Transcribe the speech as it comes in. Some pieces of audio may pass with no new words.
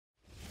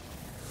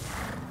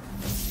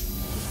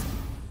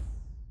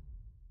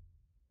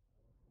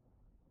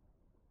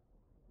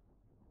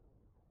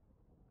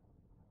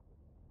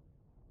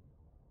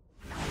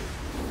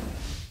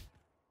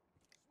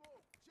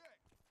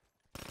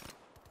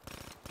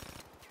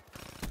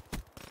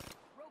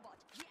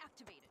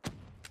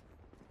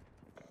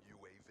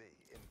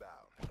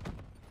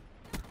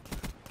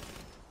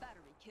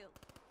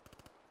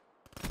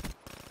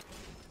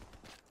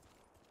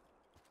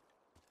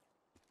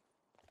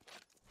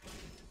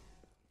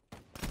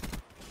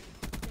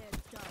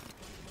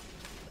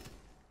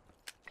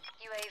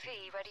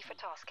UAV ready for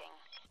tasking.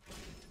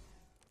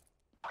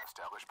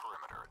 Establish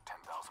perimeter at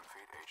 10,000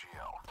 feet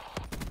AGL.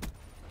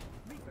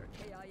 Reaper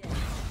KIA.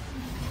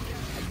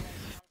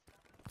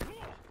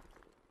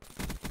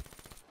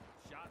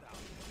 Shot out.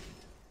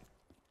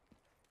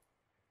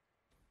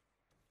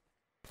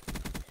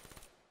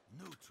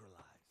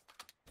 Neutralized.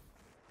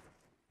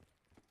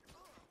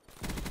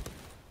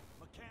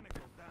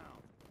 Mechanical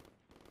down.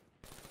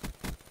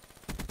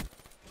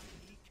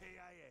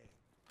 EKIA.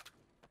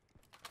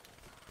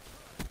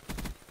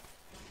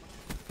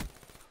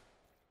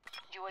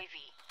 UAV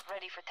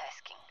ready for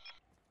tasking.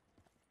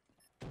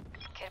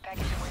 Care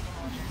package awaiting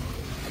order.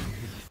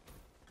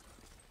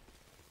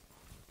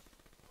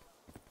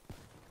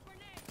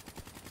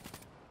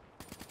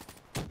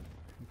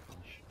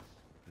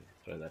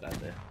 Throw that out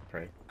there.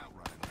 Pray.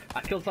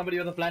 I killed somebody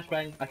with a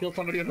flashbang. I killed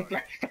somebody with a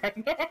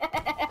flashbang.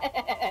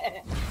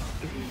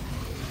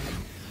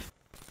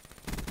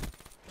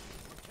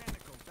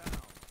 Mechanical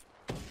down.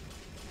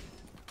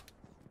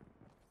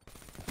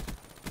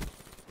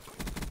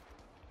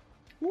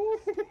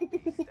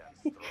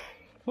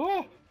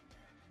 Oh.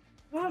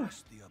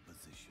 Crush the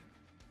opposition.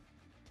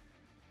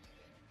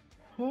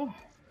 Oh.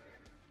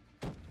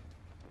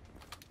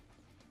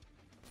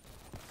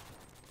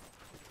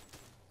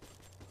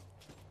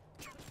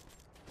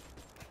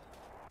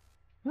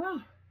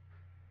 Ah.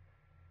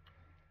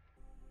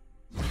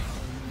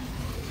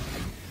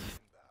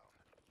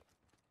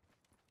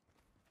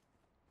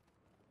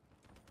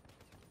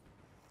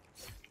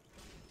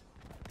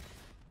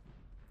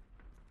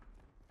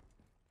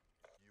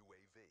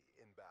 UAV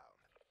inbound.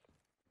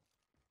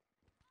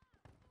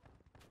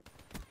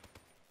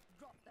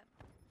 Drop them.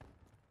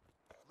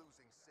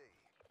 Losing C.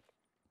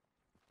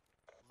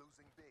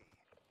 Losing B.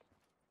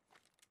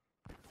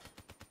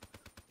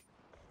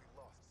 We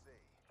lost C.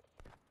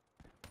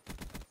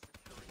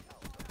 Securing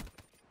Alpha.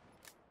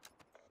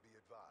 Be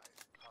advised.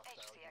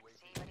 Hostile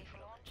HCXD UAV ready for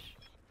launch.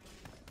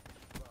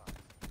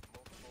 advised.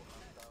 Multiple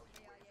hostile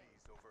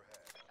UAVs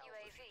overhead. Alpha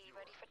UAV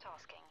secure. ready for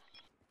tasking.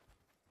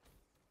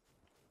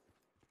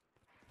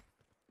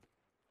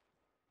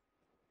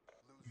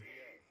 Losing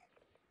A.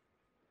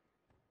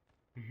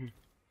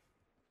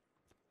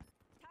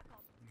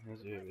 TACOM.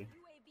 There's UAV.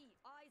 UAV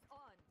eyes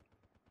on.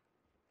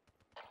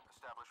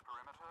 Establish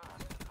perimeter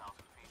at 10,000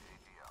 feet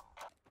AGL.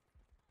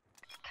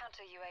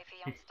 Counter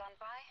UAV on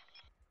standby.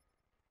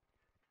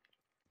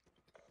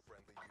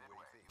 Friendly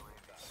UAV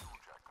inbound. Tool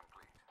check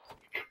complete.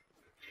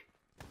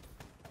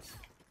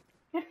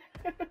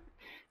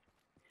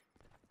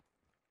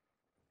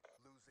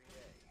 Losing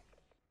A.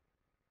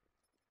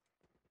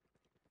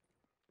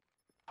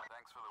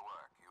 Thanks for the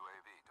work.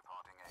 UAV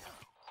departing AO.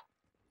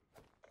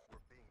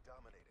 We're being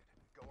dominated.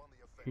 Go on the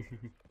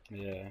offensive.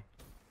 Yeah.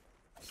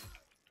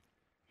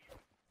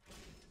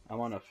 I'm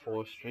on a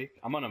 4 streak.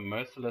 I'm on a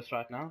merciless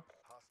right now.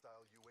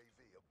 Hostile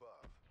UAV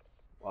above.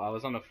 Well, I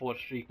was on a 4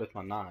 streak with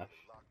my knife.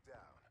 Locked down.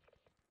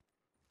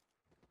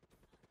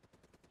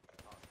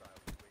 Hostile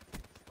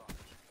UAV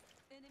spotted.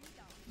 Enemy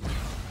down.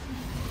 Tango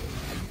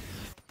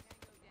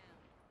down.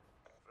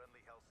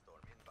 Friendly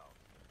Hellstorm inbound.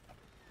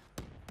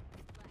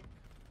 Flank.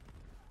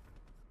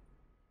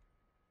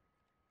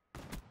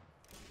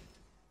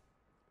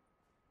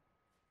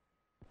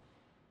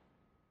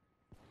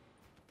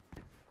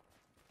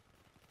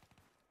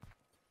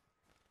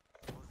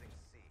 Losing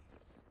C.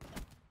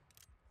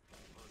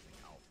 Losing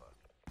Alpha.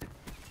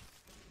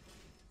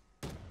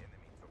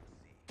 Enemy took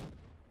C.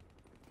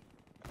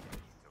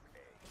 Enemy took A.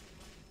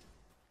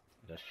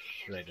 Just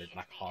shredded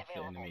like half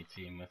the enemy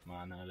team with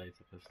my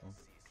annihilator pistol.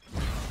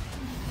 UAV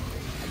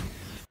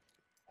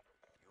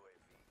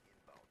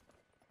inbound.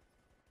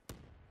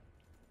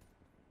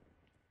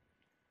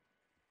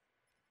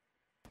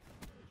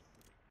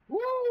 Woo!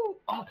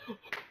 Oh,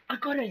 I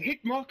got a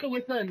hit marker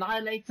with the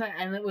annihilator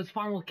and it was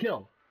final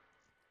kill.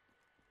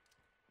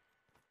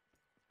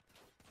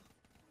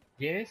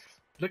 Yes,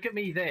 look at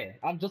me there.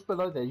 I'm just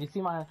below there. You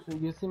see my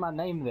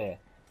name there.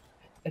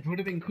 It would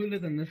have been cooler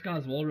than this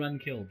guy's wall run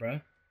kill,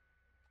 bro.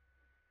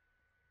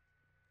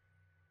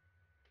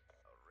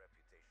 Our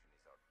reputation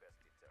is our best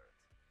deterrent.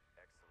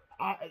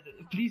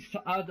 Excellent. Please,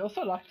 I'd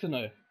also like to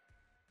know.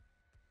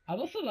 I'd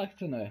also like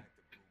to know. Back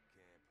to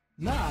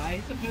boot camp. Nah,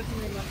 he's the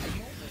person in like the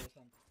shoulder or something.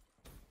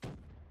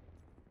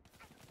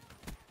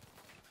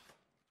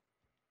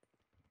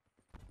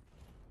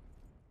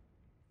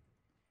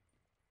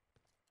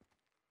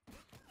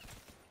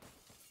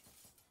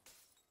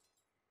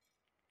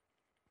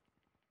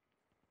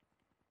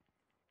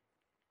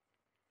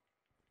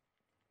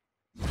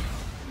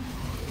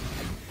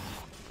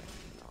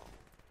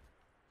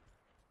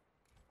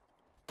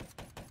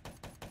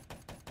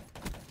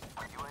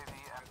 UAV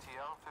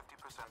MTL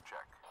 50%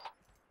 check.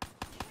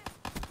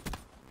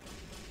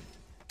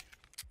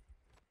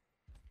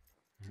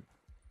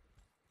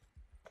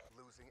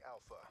 Losing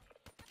Alpha.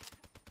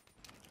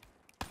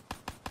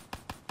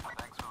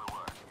 Thanks for the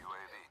work,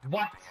 UAV.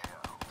 What? departing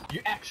AO.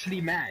 You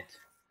actually mad?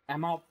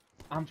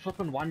 I'm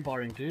flipping one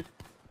barring, dude.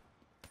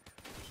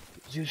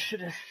 You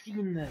should have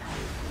seen this.